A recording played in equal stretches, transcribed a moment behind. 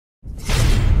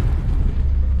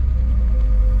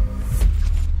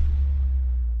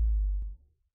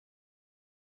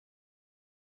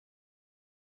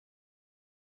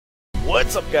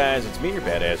What's up, guys? It's me, your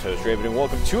badass host, Draven, and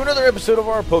welcome to another episode of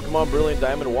our Pokemon Brilliant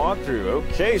Diamond walkthrough.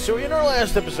 Okay, so in our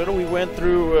last episode, we went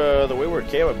through the Wayward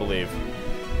Cave, I believe.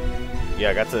 Yeah,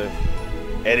 I got to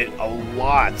edit a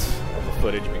lot of the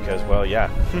footage because, well, yeah.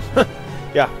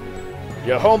 Yeah,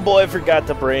 your homeboy forgot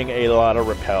to bring a lot of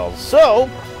repels. So,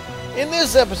 in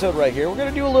this episode right here, we're going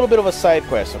to do a little bit of a side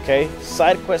quest, okay?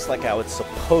 Side quest like how it's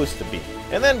supposed to be.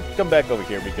 And then come back over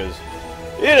here because,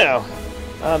 you know,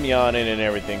 I'm yawning and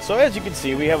everything. So as you can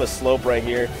see, we have a slope right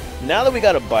here. Now that we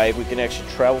got a bike, we can actually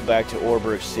travel back to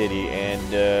Orberg City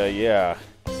and, yeah,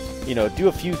 you know, do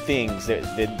a few things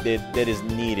that is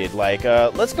needed. Like,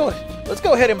 let's go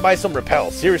ahead and buy some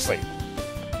repels, seriously.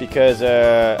 Because,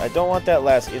 I don't want that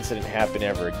last incident happen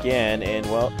ever again. And,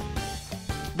 well,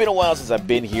 it's been a while since I've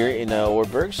been here in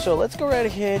Orberg, so let's go right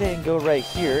ahead and go right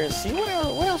here and see what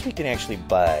else we can actually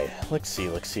buy. Let's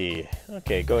see.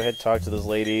 Okay, go ahead and talk to this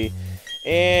lady.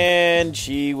 And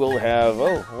she will have,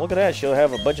 oh, look at that, she'll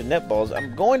have a bunch of net balls.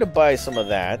 I'm going to buy some of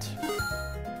that.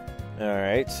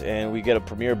 Alright, and we get a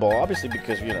Premier Ball, obviously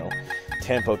because, you know,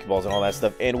 10 Pokeballs and all that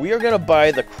stuff. And we are going to buy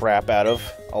the crap out of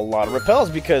a lot of repels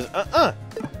because, I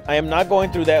am not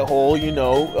going through that whole, you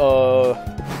know,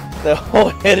 the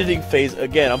whole editing phase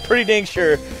again. I'm pretty dang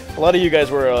sure a lot of you guys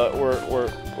were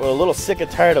a little sick and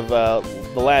tired of the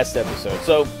last episode.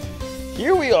 So,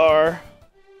 here we are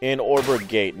in Orberg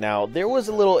Gate. Now, there was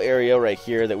a little area right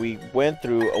here that we went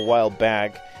through a while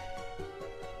back.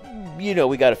 You know,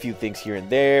 we got a few things here and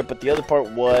there, but the other part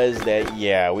was that,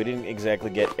 yeah, we didn't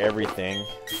exactly get everything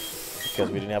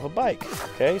because we didn't have a bike.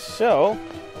 Okay, so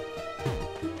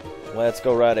let's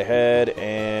go right ahead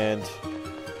and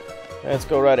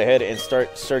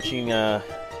start searching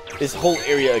this whole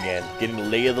area again, getting the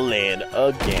lay of the land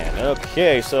again.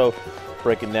 Okay, so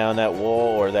breaking down that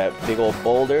wall or that big old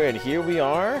boulder, and here we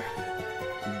are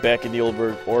back in the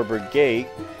Orberg Gate.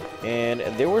 And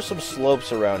there were some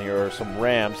slopes around here, or some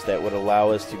ramps that would allow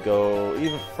us to go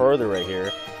even further right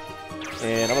here.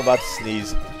 And I'm about to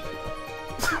sneeze.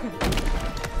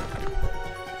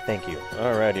 Thank you.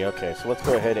 Alrighty, okay, so let's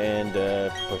go ahead and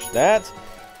push that.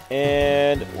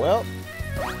 And, well,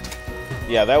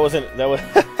 yeah, that wasn't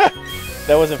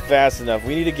fast enough.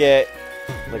 We need to get,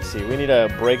 let's see, we need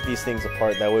to break these things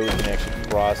apart. That way we can actually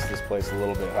cross this place a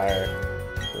little bit higher.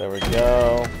 So there we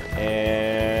go.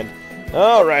 And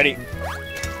alrighty.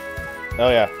 Oh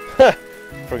yeah.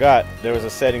 Forgot there was a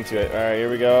setting to it. Alright, here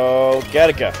we go.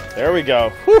 Gattaca. There we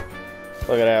go. Whew.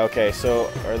 Look at that. Okay,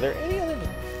 so are there any other?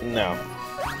 No.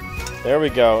 There we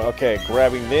go. Okay,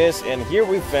 grabbing this, and here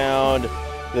we found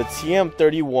the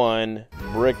TM31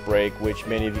 Brick Break, which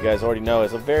many of you guys already know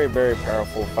is a very, very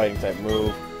powerful fighting type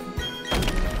move.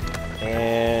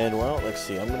 And, well, let's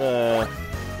see. I'm gonna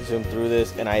zoom through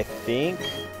this, and I think,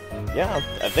 yeah,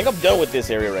 I think I'm done with this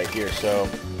area right here. So,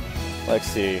 let's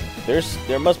see.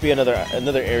 There must be another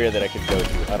area that I could go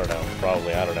to. I don't know.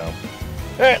 Probably. I don't know.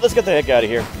 All right, let's get the heck out of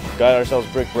here. Got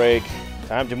ourselves Brick Break.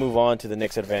 Time to move on to the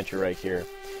next adventure right here.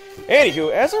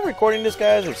 Anywho, as I'm recording this,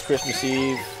 guys, it's Christmas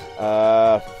Eve.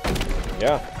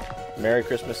 Yeah. Merry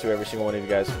Christmas to every single one of you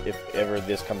guys, if ever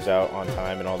this comes out on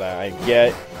time and all that. I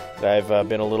get that I've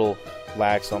been a little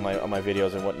lax on my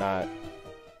videos and whatnot.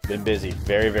 Been busy,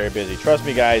 very, very busy. Trust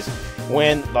me, guys,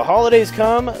 when the holidays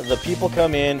come, the people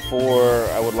come in for,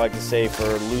 I would like to say, for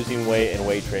losing weight and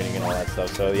weight training and all that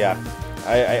stuff. So, yeah,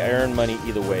 I earn money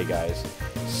either way, guys.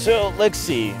 So, let's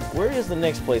see. Where is the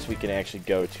next place we can actually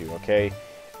go to, okay?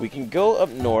 We can go up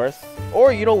north,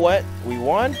 or you know what? We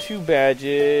want 2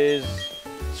 badges.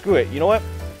 Screw it. You know what?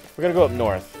 We're going to go up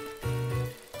north.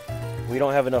 We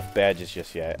don't have enough badges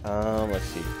just yet. Let's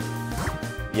see.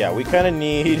 Yeah, we kind of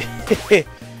need...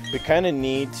 we kind of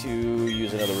need to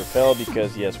use another repel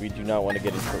because, yes, we do not want to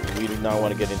get into it. We do not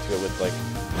want to get into it with, like,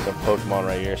 some Pokemon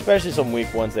right here. Especially some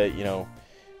weak ones that, you know,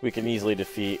 we can easily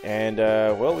defeat. And,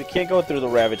 well, we can't go through the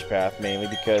Ravage path, mainly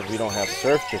because we don't have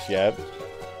Surf just yet.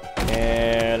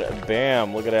 And,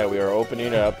 bam, look at that. We are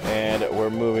opening up, and we're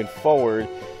moving forward.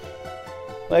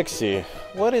 Let's see.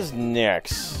 What is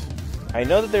next? I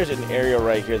know that there's an area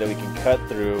right here that we can cut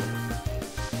through.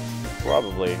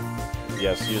 Probably.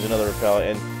 Yes, use another repel.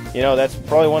 And, you know, that's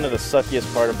probably one of the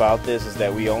suckiest part about this is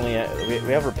that we only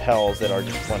we have repels that are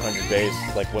just 100 base,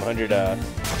 like 100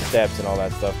 steps and all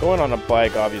that stuff. Going on a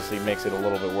bike obviously makes it a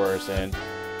little bit worse. And,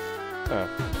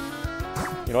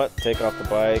 you know what? Take off the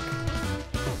bike.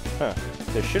 Huh.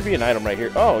 There should be an item right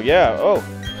here. Oh, yeah. Oh.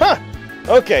 Huh.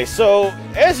 Okay, so,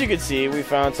 as you can see, we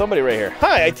found somebody right here.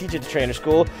 Hi, I teach at the trainer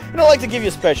school, and I'd like to give you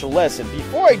a special lesson.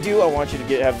 Before I do, I want you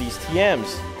to have these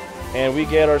TMs. And we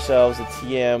get ourselves a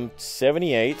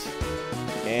TM78.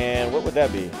 And what would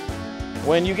that be?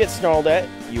 When you get snarled at,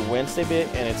 you wince a bit,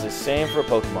 and it's the same for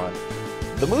Pokemon.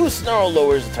 The move Snarl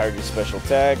lowers the target's special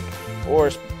attack,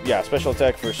 or yeah, special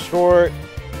attack for short.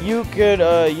 You could,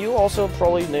 you also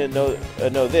probably know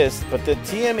this, but the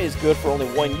TM is good for only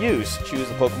one use. Choose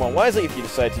the Pokemon wisely if you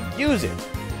decide to use it,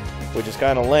 which is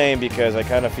kind of lame because I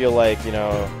kind of feel like, you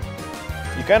know,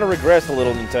 you kind of regressed a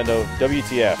little, Nintendo.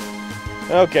 WTF.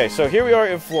 Okay, so here we are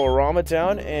in Florama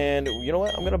Town, and you know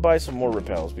what? I'm gonna buy some more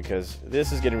repels because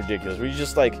this is getting ridiculous. We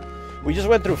just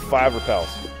went through 5 repels.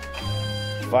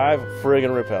 5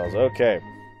 friggin' repels. Okay.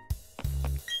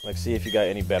 Let's see if you got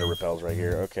any better repels right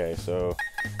here. Okay, so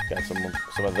got some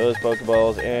of those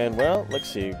Pokeballs, and well, let's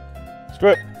see.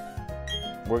 Screw it.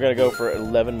 We're gonna go for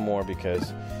 11 more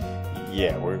because,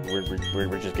 yeah, we're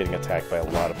just getting attacked by a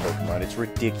lot of Pokemon. It's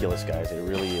ridiculous, guys. It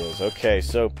really is. Okay,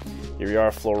 so here we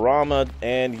are, Florama,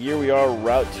 and here we are,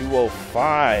 Route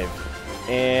 205,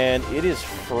 and it is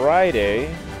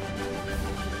Friday.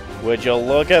 Would you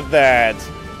look at that?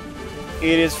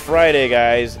 It is Friday,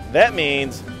 guys. That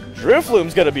means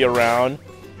Drifloom's gonna be around,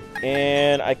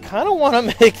 and I kind of want to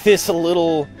make this a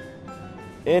little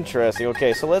interesting.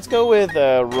 Okay, so let's go with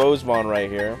Rosemon right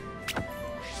here.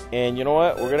 And you know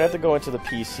what? We're gonna have to go into the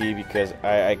PC because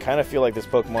I kind of feel like this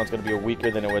Pokemon's gonna be weaker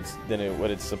than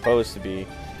what it's supposed to be.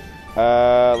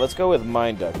 Let's go with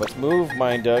Minduck. Let's move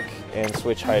Minduck and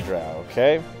switch Hydra.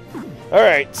 Okay. All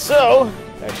right. So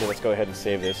actually, let's go ahead and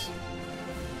save this.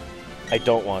 I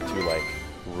don't want to like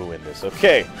ruin this.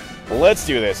 Okay. Let's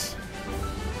do this.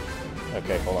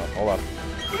 Okay, hold on.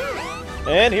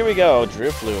 And here we go,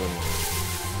 Drifloon.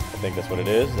 I think that's what it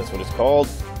is. That's what it's called.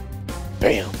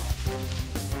 Bam!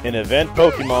 In event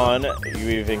Pokemon,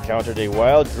 you've encountered a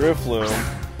wild Drifloon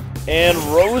and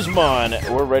Rosemon.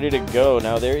 We're ready to go.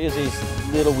 Now there is a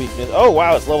little weakness. Oh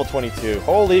wow, it's level 22.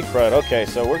 Holy crud. Okay,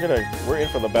 so we're in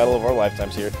for the battle of our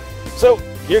lifetimes here. So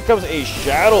here comes a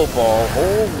Shadow Ball.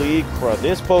 Holy crud.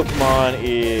 This Pokemon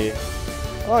is...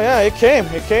 Oh yeah, it came.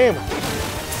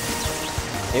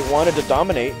 It wanted to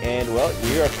dominate, and well,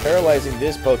 we are paralyzing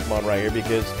this Pokemon right here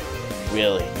because,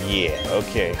 well, yeah.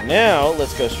 Okay, now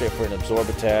let's go straight for an Absorb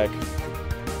attack,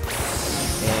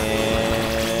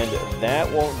 and that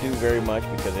won't do very much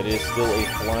because it is still a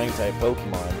flying type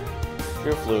Pokemon.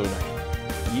 Drifloon,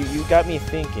 you got me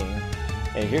thinking,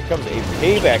 and here comes a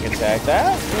payback attack.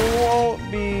 That won't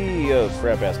be... Oh,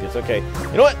 crap baskets. Okay,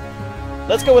 you know what?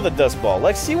 Let's go with a Dust Ball.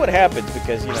 Let's see what happens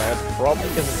because, you know, that's probably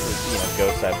because it's a,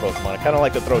 ghost type Pokemon. I kind of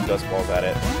like to throw Dust Balls at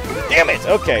it. Damn it!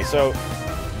 Okay, so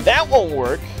that won't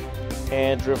work.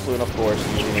 And Drifloon, of course,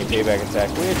 using a payback attack,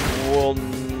 which will...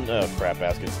 Oh, crap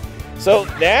baskets. So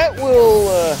that will...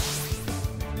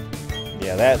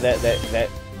 Yeah,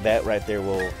 that right there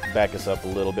will back us up a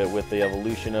little bit with the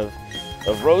evolution of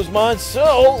Rosemon.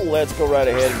 So let's go right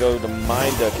ahead and go to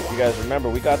Minduck. If you guys remember,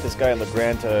 we got this guy in the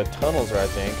Grand Tunnels, I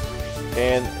think.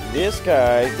 And this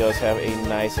guy does have a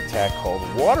nice attack called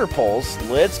Water Pulse.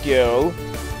 Let's go.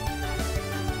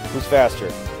 Who's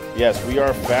faster? Yes, we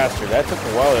are faster. That took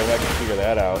a while to actually figure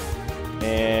that out.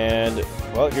 And,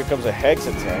 well, here comes a Hex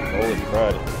attack. Holy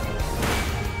crud.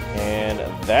 And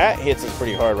that hits us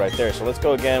pretty hard right there. So let's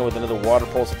go again with another Water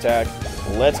Pulse attack.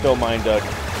 Let's go, Minduck.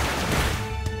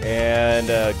 And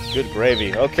good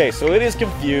gravy. Okay, so it is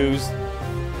confused.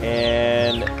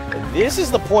 And this is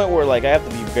the point where, like, I have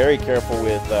to be very careful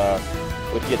with the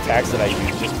attacks that I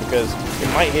use, just because it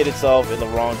might hit itself in the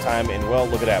wrong time. And well,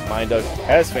 look at that, Minduck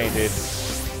has fainted.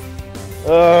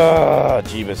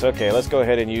 Jeebus. Okay, let's go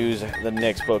ahead and use the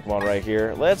next Pokemon right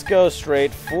here. Let's go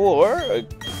straight for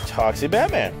Toxic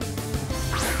Batman.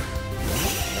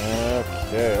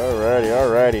 Okay,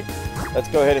 alrighty. Let's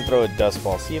go ahead and throw a Dust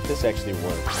Ball. See if this actually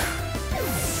works.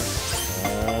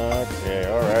 Okay,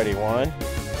 alrighty, 1.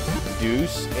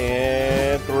 Deuce,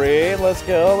 and 3. Let's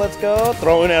go.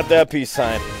 Throwing out that peace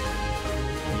sign.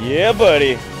 Yeah,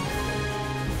 buddy.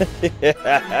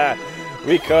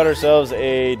 We caught ourselves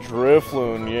a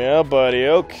Drifloon. Yeah, buddy.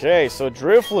 Okay, so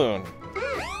Drifloon.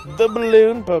 The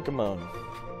balloon Pokemon.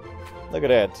 Look at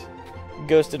that.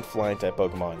 Ghost and flying type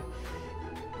Pokemon.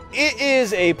 It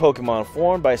is a Pokemon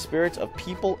formed by spirits of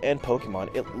people and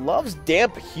Pokemon. It loves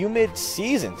damp, humid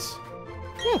seasons.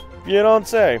 You don't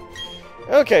say.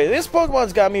 Okay, this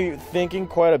Pokemon's got me thinking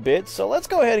quite a bit, so let's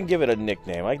go ahead and give it a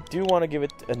nickname. I do want to give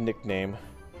it a nickname.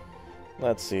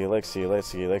 Let's see. A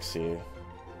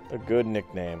good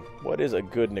nickname. What is a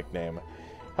good nickname?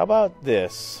 How about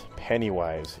this?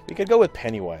 Pennywise. We could go with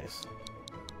Pennywise.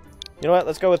 You know what?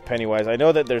 Let's go with Pennywise. I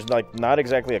know that there's like not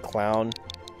exactly a clown.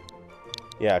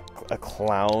 Yeah, a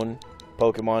clown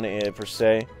Pokemon per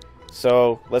se.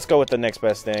 So let's go with the next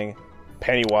best thing.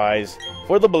 Pennywise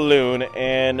for the balloon.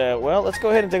 And, well, let's go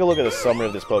ahead and take a look at the summary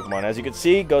of this Pokemon. As you can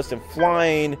see, Ghost and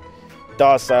Flying,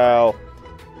 Docile,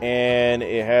 and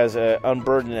it has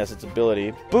Unburden as its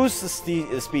ability. Boosts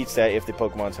the speed stat if the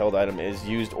Pokemon's held item is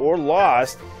used or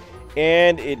lost.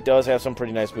 And it does have some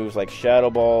pretty nice moves like Shadow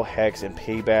Ball, Hex, and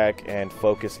Payback, and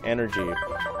Focus Energy.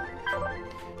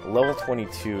 Level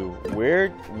 22. Where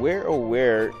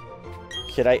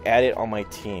could I add it on my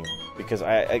team? Because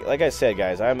I like I said,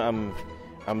 guys, I'm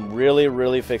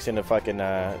really fixing to fucking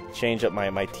change up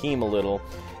my team a little.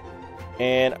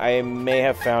 And I may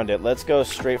have found it. Let's go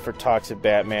straight for Toxic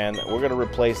Batman. We're gonna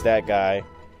replace that guy.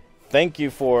 Thank you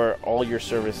for all your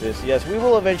services. Yes, we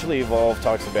will eventually evolve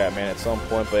Toxic Batman at some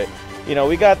point, but you know,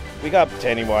 we got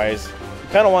Pennywise.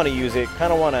 Kind of want to use it.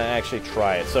 Kind of want to actually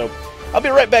try it. So I'll be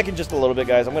right back in just a little bit,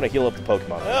 guys. I'm gonna heal up the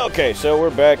Pokemon. Okay, so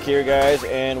we're back here, guys,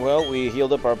 and well, we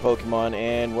healed up our Pokemon,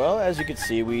 and well, as you can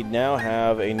see, we now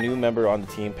have a new member on the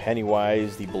team,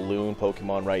 Pennywise, the balloon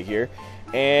Pokemon right here,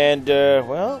 and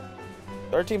well,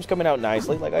 our team's coming out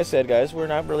nicely. Like I said, guys, we're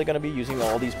not really going to be using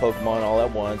all these Pokemon all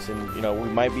at once, and you know, we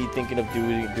might be thinking of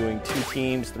doing 2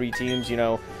 teams, 3 teams, you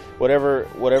know, whatever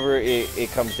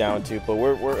it comes down to. But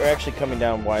we're actually coming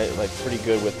down like pretty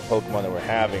good with the Pokemon that we're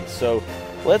having. So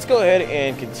let's go ahead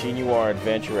and continue our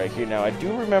adventure right here. Now I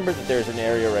do remember that there's an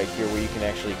area right here where you can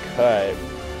actually cut,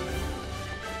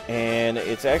 and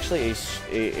it's actually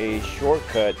a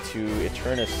shortcut to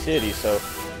Eterna City. So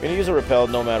I'm gonna use a repel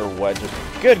no matter what. Just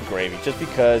good gravy, just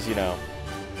because, you know.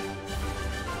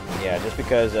 Yeah, just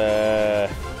because.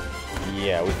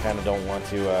 Yeah, we kind of don't want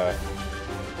to.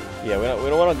 Yeah, we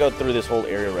don't want to go through this whole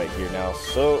area right here now.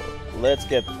 So let's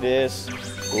get this.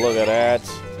 Look at that.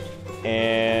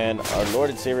 And our Lord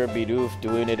and Savior Bidoof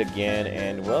doing it again.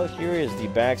 And well, here is the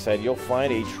backside. You'll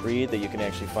find a tree that you can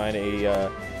actually find a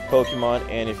Pokemon.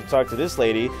 And if you talk to this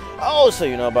lady, also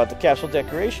you know about the capsule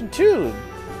decoration too.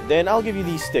 Then I'll give you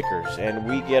these stickers, and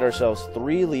we get ourselves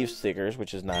 3 leaf stickers,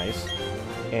 which is nice.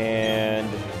 And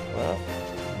well,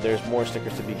 there's more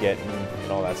stickers to be getting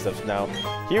and all that stuff. Now,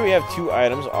 here we have 2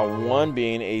 items. One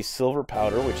being a silver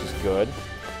powder, which is good.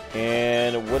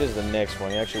 And what is the next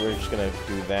one? Actually, we're just gonna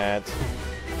do that,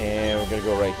 and we're gonna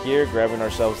go right here, grabbing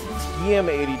ourselves the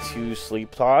TM82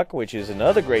 Sleep Talk, which is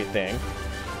another great thing.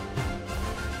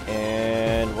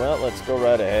 And well, let's go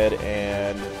right ahead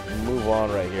and move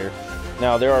on right here.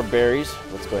 Now, there are berries.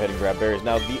 Let's go ahead and grab berries.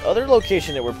 Now, the other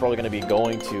location that we're probably going to be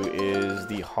going to is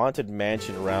the Haunted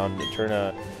Mansion around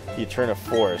the Eterna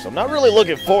Forest. I'm not really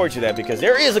looking forward to that because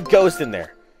there is a ghost in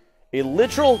there. A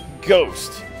literal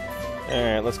ghost.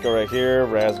 Alright, let's go right here.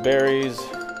 Raspberries.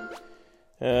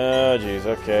 Oh, jeez.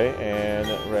 Okay. And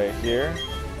right here.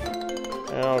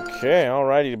 Okay.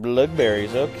 Alrighty.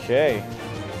 Bloodberries. Okay.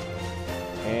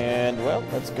 And, well,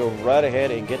 let's go right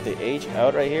ahead and get the H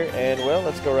out right here. And, well,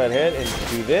 let's go right ahead and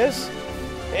do this.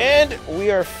 And we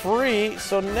are free.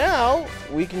 So now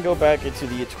we can go back into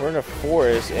the Eterna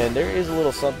Forest. And there is a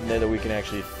little something there that we can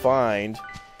actually find.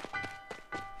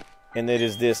 And it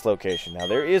is this location. Now,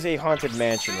 there is a Haunted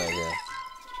Mansion right here.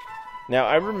 Now,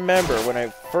 I remember when I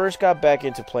first got back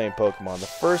into playing Pokemon, the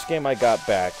first game I got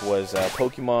back was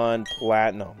Pokemon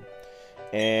Platinum.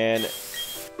 And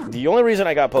the only reason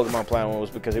I got Pokemon Platinum was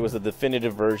because it was the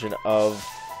definitive version of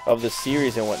the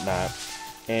series and whatnot.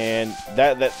 And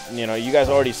that you know, you guys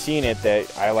already seen it,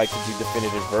 that I like to do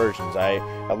definitive versions. I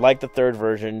like the 3rd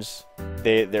versions.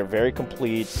 They're very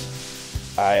complete.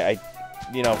 I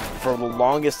you know, for the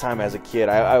longest time as a kid,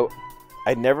 I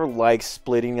never liked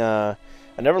splitting the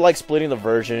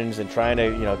versions and trying to,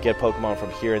 you know, get Pokemon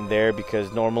from here and there,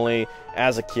 because normally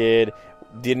as a kid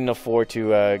didn't afford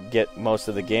to get most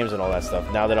of the games and all that stuff.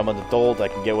 Now that I'm an adult, I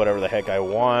can get whatever the heck I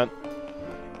want.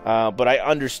 But I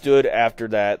understood after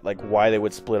that, like, why they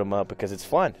would split them up, because it's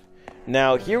fun.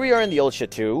 Now, here we are in the old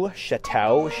chateau.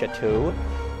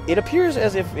 It appears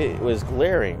as if it was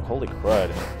glaring. Holy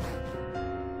crud.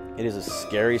 It is a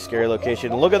scary, scary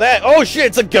location. Look at that! Oh shit,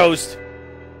 it's a ghost!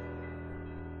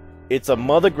 It's a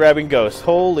mother-grabbing ghost.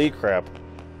 Holy crap.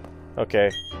 Okay.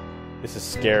 This is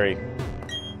scary.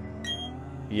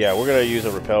 Yeah, we're gonna use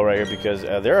a repel right here because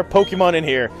there are Pokemon in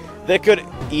here that could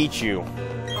eat you.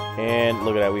 And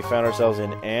look at that, we found ourselves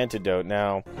an antidote.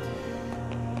 Now,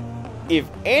 if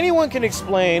anyone can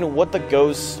explain what the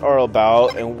ghosts are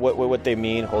about and what they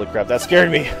mean, holy crap, that scared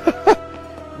me.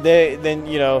 Then,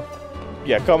 you know,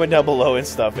 yeah, comment down below and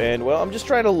stuff. And, well, I'm just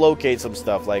trying to locate some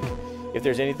stuff, like if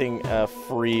there's anything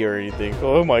free or anything.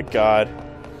 Oh my god.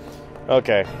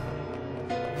 Okay.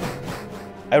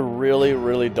 I really,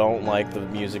 really don't like the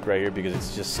music right here because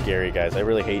it's just scary, guys. I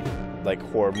really hate, like,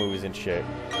 horror movies and shit.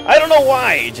 I don't know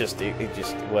why. It just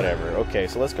whatever. Okay,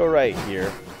 so let's go right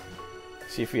here.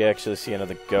 See if we actually see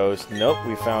another ghost. Nope,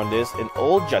 we found this. An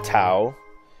old Jatao.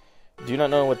 Do not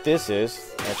know what this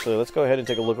is. Actually, let's go ahead and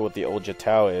take a look at what the old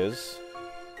Jatao is.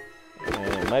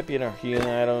 And it might be in our healing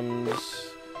items.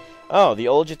 Oh, the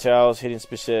old Jatao's hidden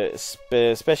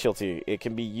specialty. It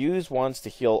can be used once to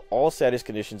heal all status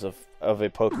conditions of a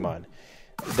Pokemon.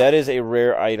 That is a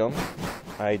rare item.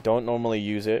 I don't normally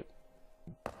use it.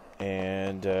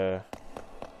 And,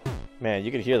 man,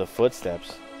 you can hear the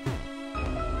footsteps.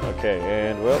 Okay,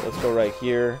 and, well, let's go right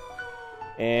here.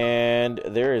 And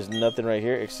there is nothing right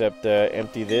here except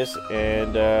empty this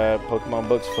and Pokemon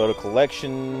books, photo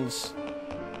collections.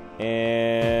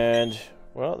 And,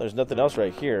 well, there's nothing else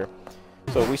right here.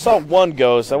 So we saw one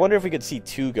ghost. I wonder if we could see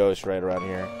two ghosts right around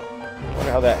here. I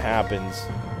wonder how that happens.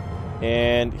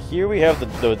 And here we have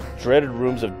the dreaded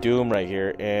rooms of doom right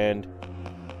here. And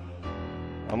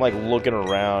I'm like looking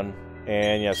around.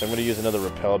 And yes, I'm going to use another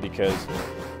repel because,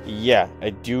 yeah,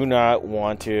 I do not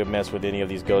want to mess with any of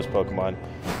these ghost Pokemon.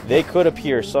 They could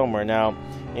appear somewhere. Now,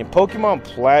 in Pokemon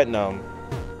Platinum...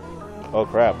 Oh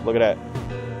crap, look at that.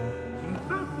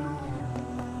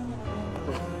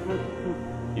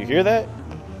 You hear that?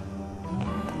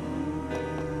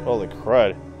 Holy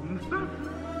crud.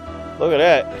 Look at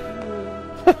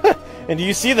that. And do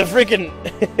you see the freaking...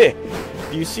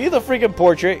 do you see the freaking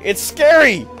portrait? It's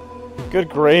scary! Good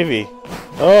gravy.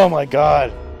 Oh my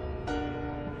god.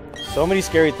 So many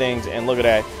scary things, and look at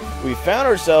that. We found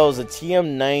ourselves a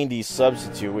TM90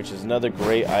 substitute, which is another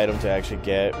great item to actually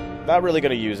get. Not really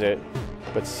going to use it.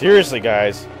 But seriously,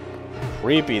 guys.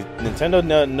 Creepy. Nintendo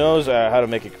knows how to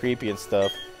make it creepy and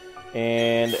stuff.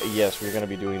 And yes, we're going to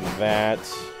be doing that.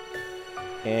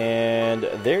 And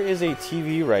there is a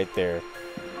TV right there.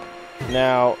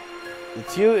 Now, the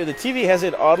TV has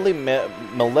an oddly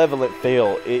malevolent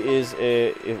feel. It is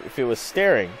if it was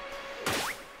staring.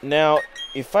 Now,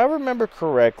 if I remember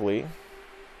correctly,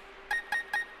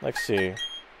 let's see.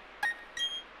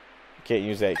 Can't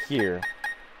use that here.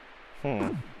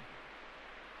 I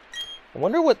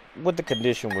wonder what the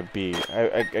condition would be.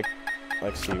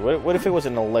 Let's see. What if it was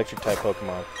an electric type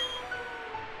Pokemon?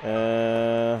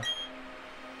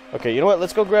 Okay, you know what?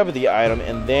 Let's go grab the item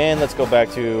and then let's go back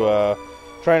to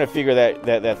trying to figure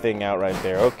that thing out right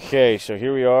there. Okay, so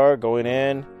here we are going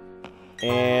in,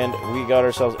 and we got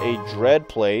ourselves a Dread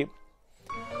Plate.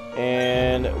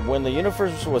 And when the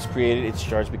universe was created, its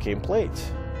shards became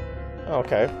plates.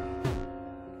 Okay.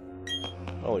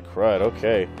 Holy crud,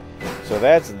 okay. So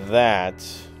that's that.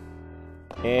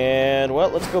 And, well,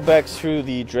 let's go back to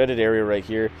the dreaded area right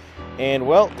here. And,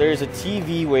 well, there's a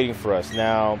TV waiting for us.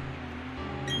 Now,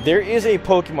 there is a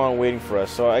Pokemon waiting for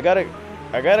us. So I gotta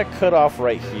cut off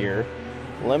right here.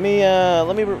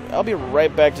 I'll be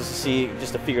right back just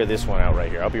to figure this one out right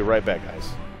here. I'll be right back, guys.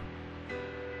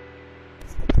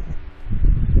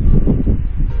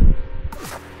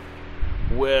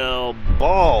 Well,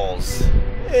 balls.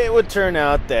 It turns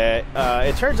out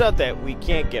that we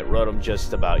can't get Rotom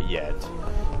just about yet.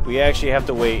 We actually have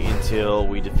to wait until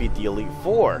we defeat the Elite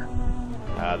Four.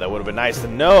 That would have been nice to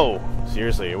know.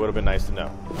 Seriously, it would have been nice to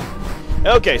know.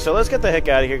 Okay, so let's get the heck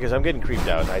out of here because I'm getting creeped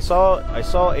out. I saw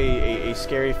a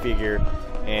scary figure,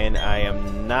 and I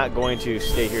am not going to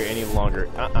stay here any longer.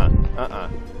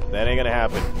 That ain't gonna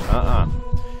happen.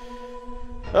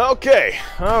 Okay,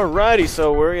 alrighty,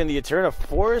 so we're in the Eterna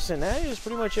Forest, and that is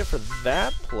pretty much it for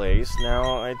that place.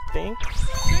 Now, I think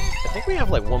we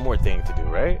have like one more thing to do,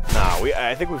 right? Nah,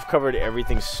 I think we've covered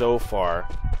everything so far,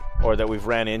 or that we've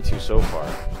ran into so far.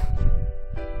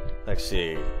 Let's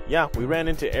see. Yeah, we ran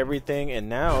into everything, and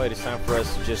now it is time for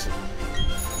us to just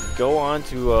go on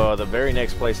to the very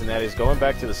next place, and that is going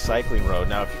back to the cycling road.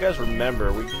 Now, if you guys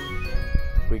remember,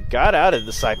 we got out of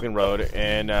the cycling road,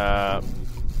 and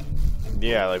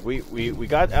yeah, like we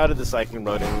got out of the cycling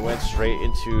road and we went straight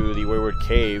into the Wayward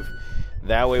Cave.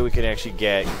 That way we can actually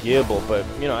get Gible. But,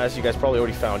 you know, as you guys probably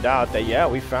already found out, that, yeah,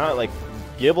 we found, like,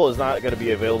 Gible is not going to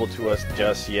be available to us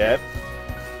just yet.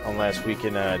 Unless we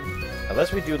can,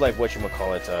 unless we do, like,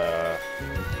 whatchamacallit,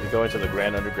 we go into the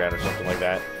Grand Underground or something like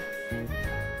that.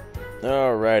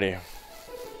 Alrighty.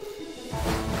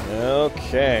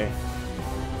 Okay.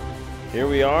 Here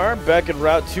we are, back at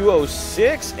Route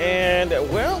 206, and,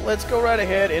 well, let's go right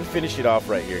ahead and finish it off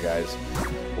right here, guys.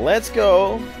 Let's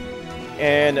go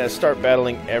and start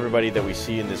battling everybody that we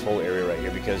see in this whole area right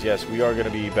here, because, yes, we are going to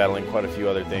be battling quite a few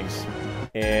other things.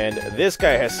 And this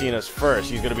guy has seen us first.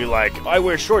 He's going to be like, I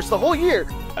wear shorts the whole year.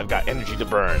 I've got energy to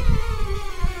burn.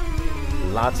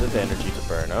 Lots of energy to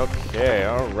burn. Okay,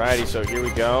 alrighty, so here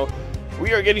we go.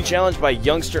 We are getting challenged by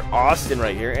youngster Austin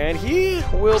right here, and he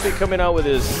will be coming out with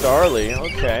his Starly.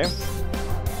 Okay.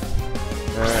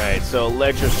 Alright, so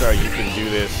Electrostar, you can do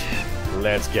this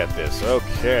Let's get this.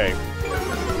 Okay.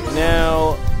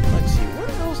 Now, let's see. What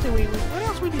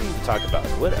else we need to talk about?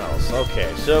 What else?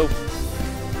 Okay, so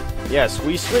yes,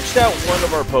 we switched out one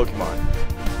of our Pokemon.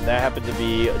 That happened to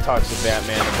be a Toxic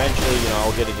Batman. Eventually, you know,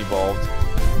 I'll get it evolved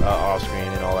off screen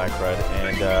and all that crud.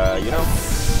 And you know,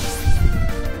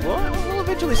 we'll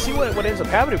eventually see what ends up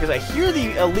happening, because I hear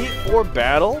the Elite Four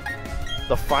battle,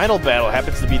 the final battle,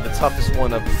 happens to be the toughest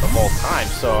one of all time.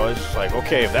 So it's just like,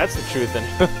 okay, if that's the truth,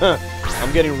 then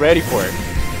I'm getting ready for it.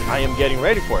 I am getting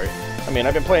ready for it. I mean,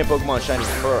 I've been playing Pokemon Shiny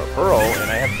Pearl, and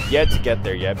I have yet to get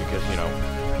there yet because, you know,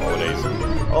 holidays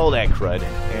and all that crud.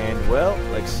 And, well,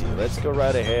 let's see. Let's go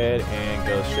right ahead and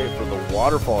go straight for the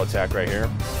Waterfall attack right here.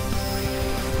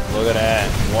 Look at that.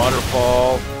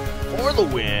 Waterfall for the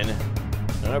win.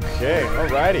 Okay,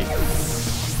 alrighty.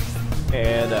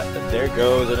 And there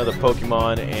goes another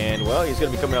Pokemon, and well, he's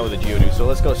gonna be coming out with a Geodude. So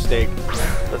let's go stay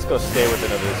with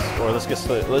another, or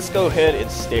let's go ahead and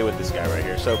stay with this guy right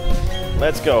here. So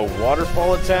let's go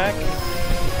Waterfall attack,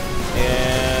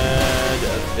 and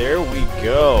there we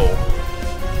go.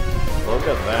 Look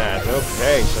at that.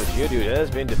 Okay, so Geodude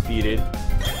has been defeated,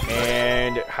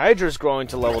 and Hydra's growing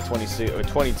to level 26 or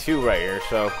 22 right here.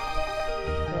 So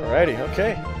alrighty,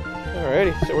 okay.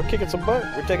 Alrighty, so we're kicking some butt.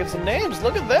 We're taking some names.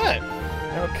 Look at that.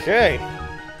 Okay.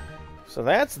 So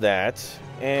that's that.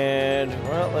 And,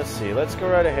 well, let's see. Let's go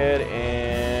right ahead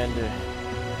and...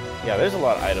 yeah, there's a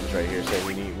lot of items right here so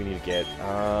we need to get.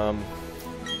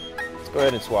 Let's go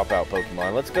ahead and swap out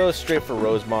Pokemon. Let's go straight for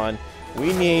Rosemon.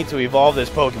 We need to evolve this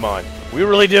Pokemon. We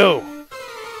really do.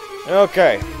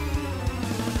 Okay.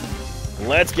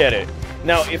 Let's get it.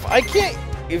 Now,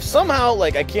 if somehow,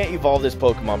 like, I can't evolve this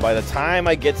Pokemon by the time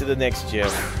I get to the next gym,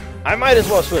 I might as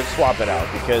well swap it out,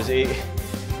 because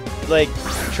like,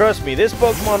 trust me, this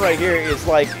Pokemon right here is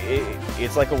like,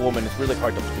 it's like a woman. It's really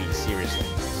hard to please, seriously.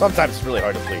 Sometimes it's really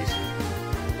hard to please.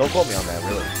 Don't quote me on that,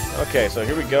 really. Okay, so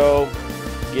here we go.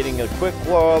 Getting a Quick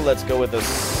Claw. Let's go with a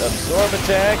Absorb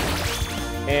attack.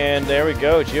 And there we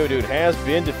go. Geodude has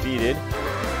been defeated.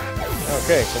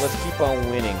 Okay, so let's keep on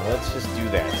winning. Let's just do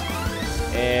that.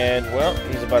 And, well,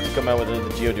 he's about to come out with another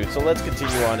Geodude. So let's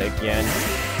continue on again.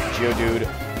 Geodude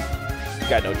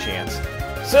got no chance.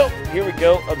 So, here we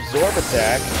go. Absorb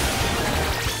attack.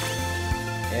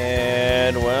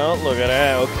 And, well, look at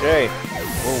that. Okay.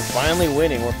 We're finally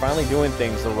winning. We're finally doing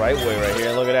things the right way right here.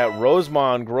 And look at that.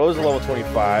 Rosemon grows to level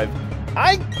 25.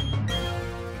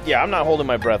 Yeah, I'm not holding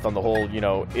my breath on the whole, you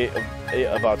know, it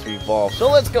about to evolve. So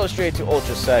let's go straight to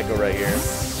Ultra Scykoh right here.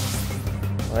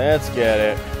 Let's get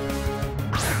it.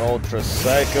 Ultra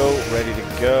Scykoh, ready to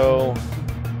go.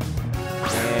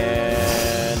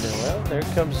 And, well, there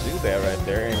comes Zubat right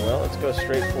there. And, well, let's go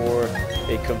straight for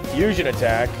a Confusion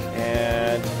attack.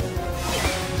 And,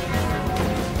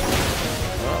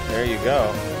 well, there you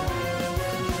go.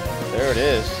 There it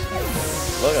is.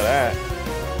 Look at that.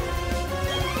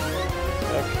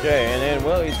 Okay, and then,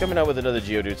 well, he's coming out with another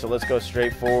Geodude, so let's go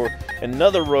straight for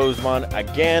another Rosemon.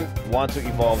 Again, want to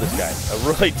evolve this guy. I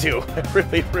really do.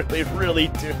 I really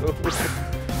do.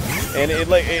 And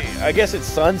I guess it's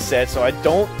sunset, so I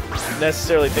don't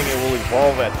necessarily think it will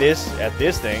evolve at this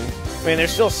thing. I mean,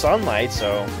 there's still sunlight,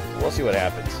 so we'll see what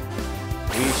happens.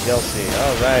 We shall see.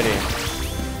 Alrighty.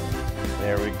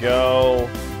 There we go.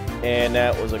 And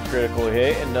that was a critical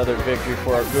hit. Another victory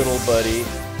for our good old buddy,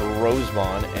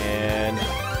 Rosemon. And,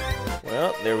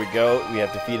 well, there we go. We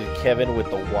have defeated Kevin with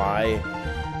the Y.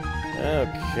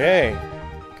 Okay.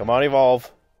 Come on,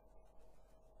 evolve.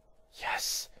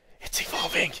 Yes. It's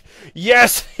evolving.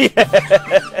 Yes.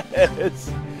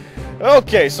 Yes.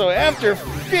 Okay, so after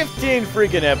 15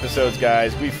 freaking episodes,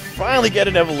 guys, we finally get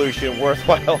an evolution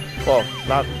worthwhile. Well,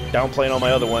 not downplaying all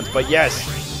my other ones, but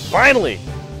yes, finally.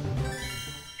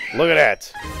 Look at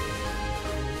that.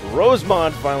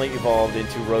 Rosemon finally evolved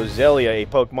into Roselia, a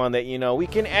Pokemon that, you know, we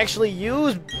can actually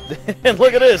use. And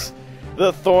look at this,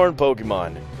 the Thorn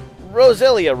Pokemon.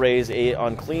 Roselia rays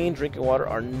on clean drinking water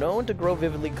are known to grow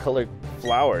vividly colored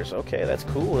flowers. Okay, that's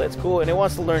cool, that's cool. And it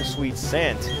wants to learn Sweet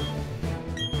Scent.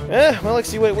 Well, let's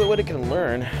see what it can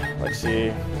learn. Let's see.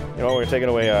 You know, we're taking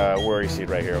away Worry Seed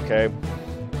right here, okay?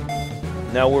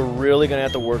 Now we're really gonna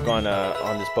have to work on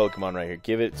this Pokemon right here.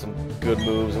 Give it some good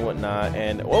moves and whatnot.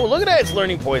 And oh, look at that! It's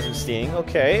learning Poison Sting.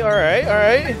 Okay, all right, all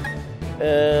right.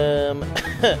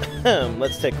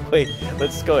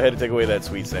 Let's go ahead and take away that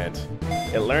Sweet Scent.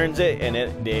 It learns it and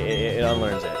it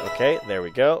unlearns it. Okay, there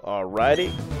we go.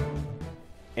 Alrighty.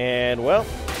 And well,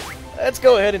 let's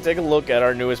go ahead and take a look at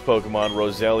our newest Pokemon,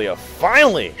 Roselia.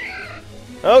 Finally.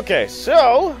 Okay,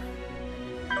 so.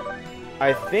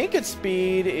 I think its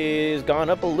speed is gone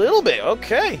up a little bit.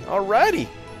 Okay, alrighty.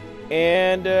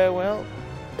 And, well,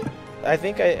 I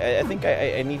think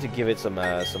I need to give it some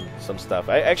stuff.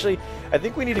 I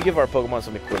think we need to give our Pokemon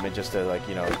some equipment just to, like,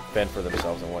 you know, fend for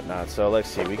themselves and whatnot. So let's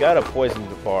see. We got a poisoned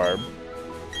barb.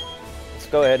 Let's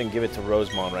go ahead and give it to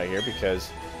Rosemon right here because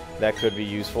that could be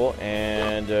useful.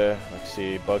 And let's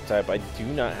see, bug type. I do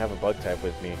not have a bug type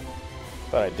with me.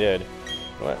 Thought I did.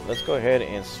 But let's go ahead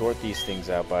and sort these things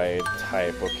out by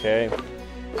type. Okay.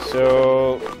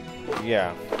 So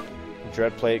yeah.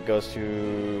 Dread Plate goes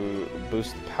to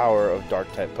boost the power of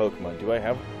Dark-type Pokemon. Do I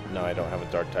have... No, I don't have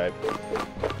a Dark-type.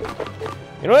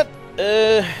 You know what?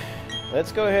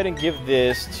 Let's go ahead and give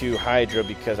this to Hydra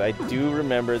because I do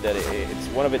remember that it's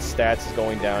one of its stats is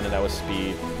going down, and that was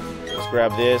speed. Let's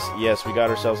grab this. Yes, we got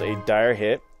ourselves a dire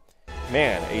hit.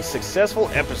 Man, a successful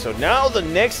episode. Now the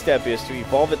next step is to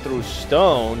evolve it through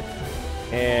Stone.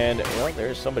 And, well,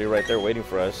 there's somebody right there waiting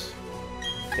for us.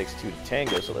 Takes 2 to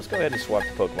tango, so let's go ahead and swap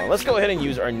the Pokemon. Let's go ahead and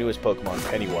use our newest Pokemon,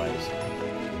 Pennywise.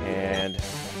 And...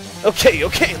 Okay,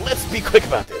 let's be quick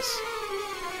about this.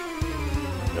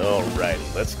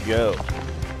 Alrighty, let's go.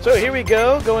 So here we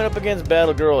go, going up against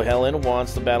Battle Girl. Helen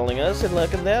wants to battling us, and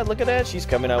look at that, she's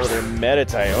coming out with her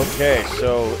Meditite. Okay,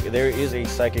 so there is a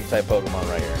Psychic-type Pokemon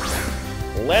right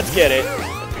here. Let's get it.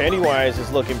 Pennywise is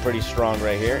looking pretty strong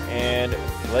right here, and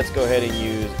let's go ahead and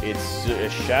use its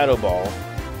Shadow Ball.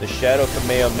 The Shadow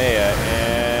Kamehameha,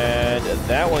 and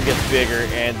that one gets bigger,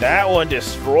 and that one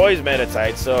destroys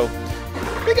Meditite, so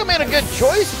I think I made a good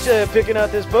choice picking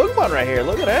out this Pokemon right here.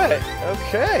 Look at that.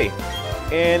 Okay.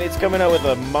 And it's coming out with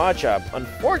a Machop.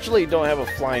 Unfortunately, don't have a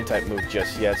flying type move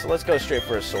just yet, so let's go straight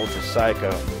for a Soldier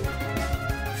Scykoh.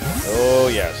 Oh,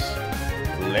 yes.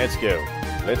 Let's go.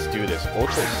 Let's do this.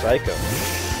 Ultra Scykoh.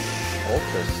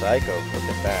 Ultra Scykoh. Look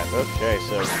at that. Okay,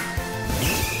 so...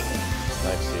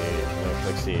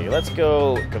 Let's see. Let's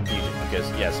go Confusion, because,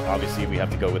 yes, obviously we have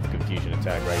to go with the Confusion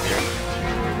attack right here.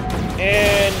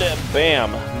 And,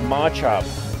 bam! Machop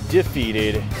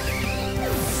defeated.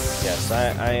 Yes,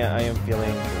 I am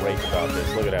feeling great about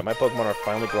this. Look at that. My Pokemon are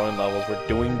finally growing levels. We're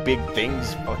doing big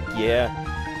things. Fuck yeah.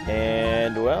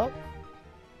 And, well...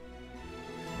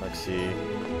 Let's see.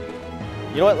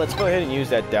 You know what? Let's go ahead and use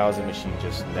that Dowsing Machine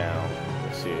just now.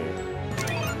 Let's see.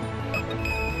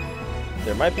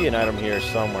 There might be an item here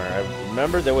somewhere. I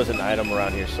remember there was an item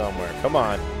around here somewhere. Come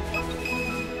on.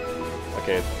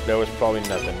 Okay, there was probably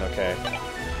nothing. Okay.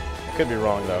 I could be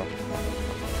wrong, though.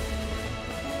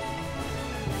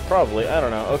 Probably. I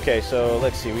don't know. Okay, so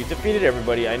let's see. We defeated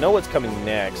everybody. I know what's coming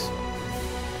next.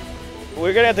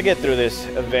 We're going to have to get through this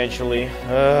eventually.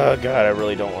 Oh, God, I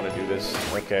really don't want to do this.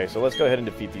 Okay, so let's go ahead and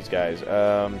defeat these guys. You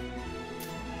know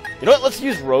what? Let's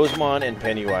use Rosemon and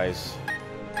Pennywise.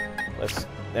 Let's...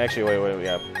 Actually, wait,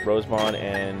 yeah. Rosemon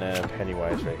and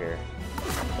Pennywise right here.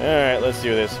 Alright, let's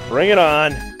do this. Bring it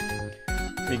on!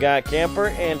 We got Camper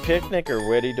and Picnic are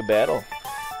ready to battle.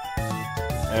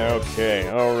 Okay,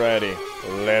 alrighty.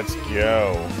 Let's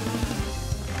go.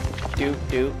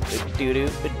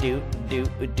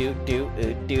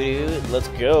 Let's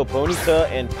go. Ponyta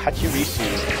and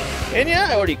Pachirisu. And yeah,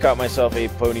 I already caught myself a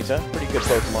Ponyta. Pretty good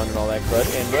Pokemon and all that crud.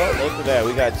 And well, look at that.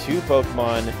 We got 2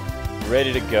 Pokemon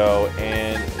ready to go,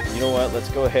 and you know what? Let's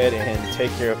go ahead and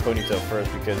take care of Ponyta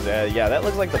first because, yeah, that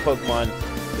looks like the Pokemon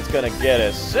that's gonna get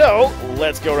us. So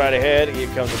let's go right ahead. Here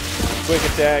comes a quick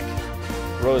attack.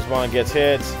 Rosemon gets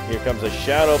hit. Here comes a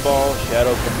Shadow Ball,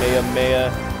 Shadow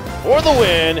Kamehameha for the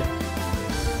win.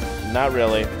 Not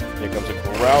really. Here comes a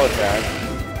Growl attack.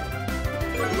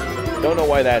 Don't know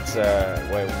why that's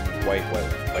wait.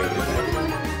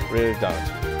 Really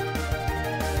don't.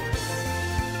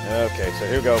 Okay, so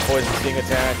here we go. Poison Sting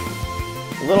attack.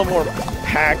 A little more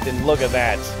packed, and look at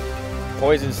that.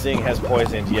 Poison Sting has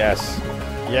poisoned. Yes.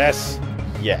 Yes.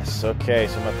 Yes. Okay,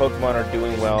 so my Pokemon are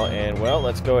doing well. And, well,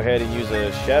 let's go ahead and use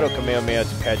a Shadow Kamehameha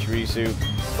to Pachirisu.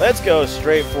 Let's go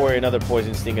straight for another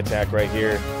Poison Sting attack right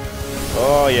here.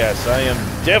 Oh, yes. I am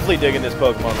definitely digging this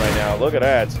Pokemon right now. Look at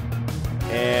that.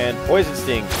 And Poison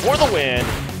Sting for the win.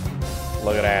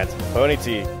 Look at that.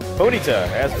 Ponyta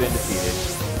has been defeated.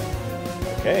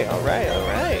 Okay, alright.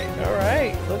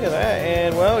 Look at that.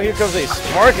 And, well, here comes a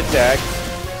Spark attack.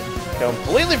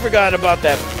 Completely forgot about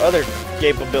that other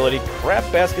capability. Crap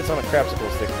baskets on a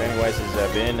crapsicle stick. Pennywise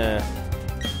has been,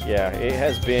 yeah, it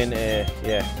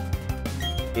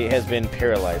has been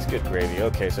paralyzed. Good gravy.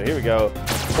 Okay, so here we go.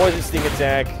 Poison Sting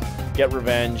attack. Get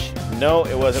revenge. No,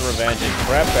 it wasn't revenge.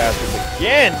 Crap baskets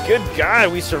again. Good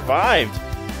God, we survived.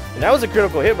 And that was a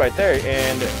critical hit right there.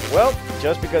 And, well,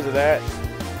 just because of that...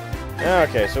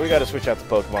 Okay, so we got to switch out the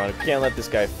Pokemon. We can't let this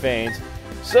guy faint.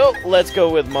 So, let's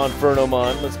go with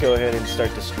Monfernomon. Let's go ahead and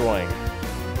start destroying.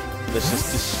 Let's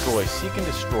just destroy. Seek and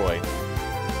destroy.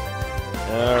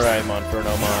 Alright,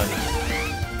 Monfernomon.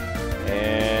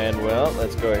 And, well,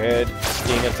 let's go ahead.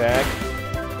 Sting attack.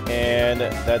 And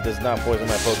that does not poison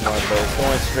my Pokemon, but it's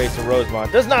going straight to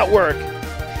Rosemont. Does not work!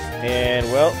 And,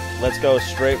 well, let's go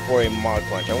straight for a Mach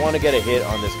Punch. I want to get a hit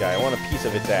on this guy. I want a piece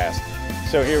of its ass.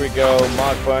 So here we go.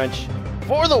 Mach Punch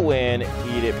for the win.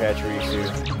 Eat it, Pachirisu.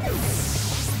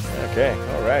 Okay,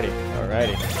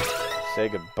 alrighty. Say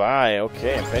goodbye.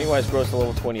 Okay, and Pennywise grows to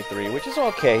level 23, which is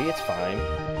okay. It's fine.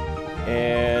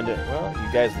 And, well,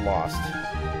 you guys lost.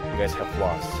 You guys have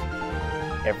lost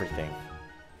everything.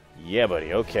 Yeah,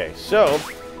 buddy. Okay, so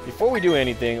before we do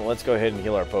anything, let's go ahead and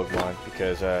heal our Pokemon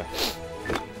because I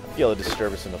feel a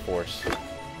disturbance in the force.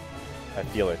 I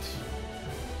feel it.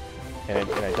 And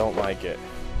I don't like it.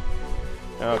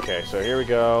 Okay, so here we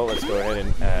go. Let's go ahead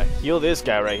and heal this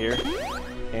guy right here.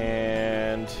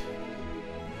 And,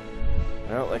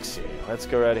 well, let's see. Let's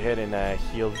go right ahead and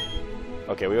heal.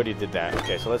 Okay, we already did that.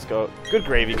 Okay, so let's go. Good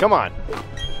gravy. Come on.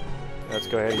 Let's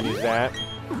go ahead and use that.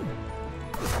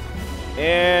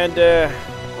 And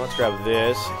let's grab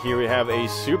this. Here we have a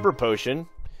Super Potion.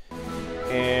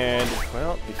 And,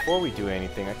 well, before we do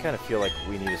anything, I kind of feel like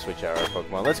we need to switch out our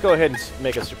Pokemon. Let's go ahead and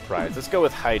make a surprise. Let's go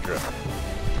with Hydra.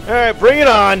 Alright, bring it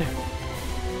on!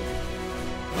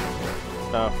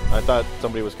 Oh, I thought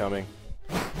somebody was coming.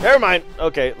 Never mind.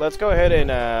 Okay, let's go ahead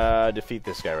and defeat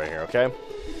this guy right here, okay?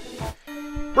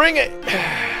 Bring it!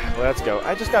 Let's go.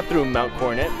 I just got through Mount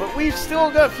Coronet, but we've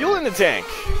still got fuel in the tank.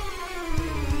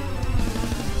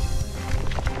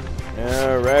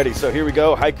 Alrighty, so here we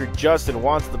go. Hiker Justin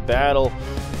wants the battle.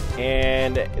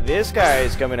 And this guy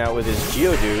is coming out with his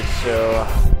Geodude, so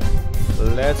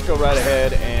let's go right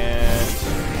ahead and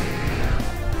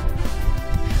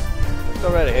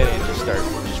just start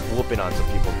whooping on some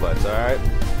people's butts, alright?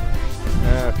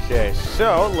 Okay,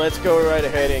 so let's go right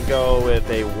ahead and go with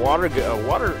a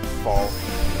waterfall.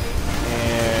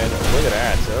 And look at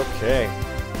that. Okay.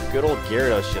 Good old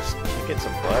Gyarados just kicking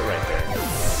some butt right there.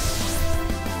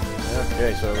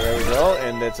 Okay, so there we go,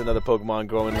 and that's another Pokemon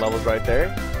growing levels right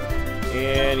there.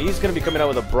 And he's going to be coming out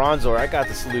with a Bronzor. I got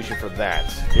the solution for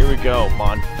that. Here we go,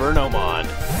 Monfernomon.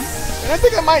 And I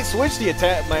think I might switch the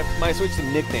attack, might switch the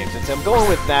nicknames since I'm going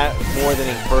with that more than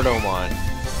Infernomon.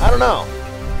 I don't know.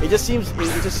 It just seems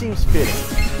fitting.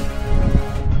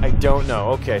 I don't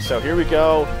know. Okay, so here we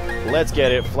go. Let's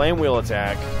get it. Flame Wheel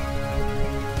attack.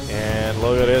 And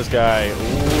look at this guy.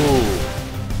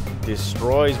 Ooh.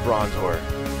 Destroys Bronzor.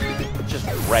 Just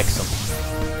wrecks him.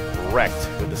 Wrecked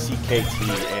with the CKT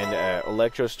and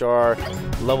Electrostar,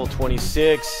 level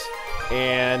 26.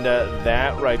 And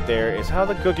that right there is how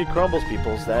the cookie crumbles,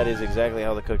 peoples. That is exactly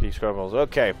how the cookie crumbles.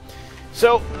 Okay,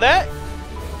 so that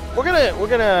we're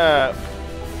gonna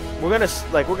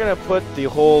put the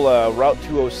whole Route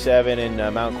 207 in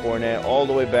Mount Coronet all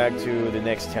the way back to the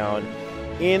next town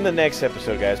in the next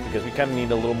episode, guys, because we kind of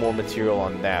need a little more material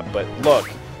on that. But look,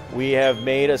 we have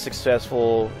made a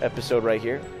successful episode right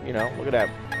here. You know, look at that.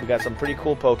 We got some pretty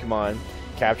cool Pokemon.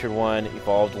 Captured one,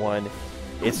 evolved one.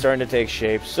 It's starting to take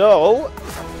shape. So,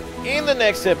 in the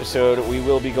next episode, we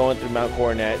will be going through Mount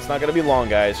Coronet. It's not going to be long,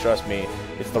 guys. Trust me.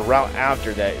 It's the route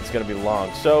after that. It's going to be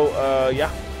long. So,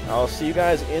 yeah. I'll see you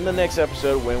guys in the next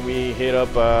episode when we hit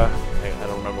up, I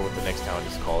don't remember what the next town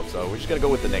is called. So, we're just going to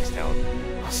go with the next town.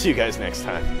 I'll see you guys next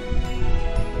time.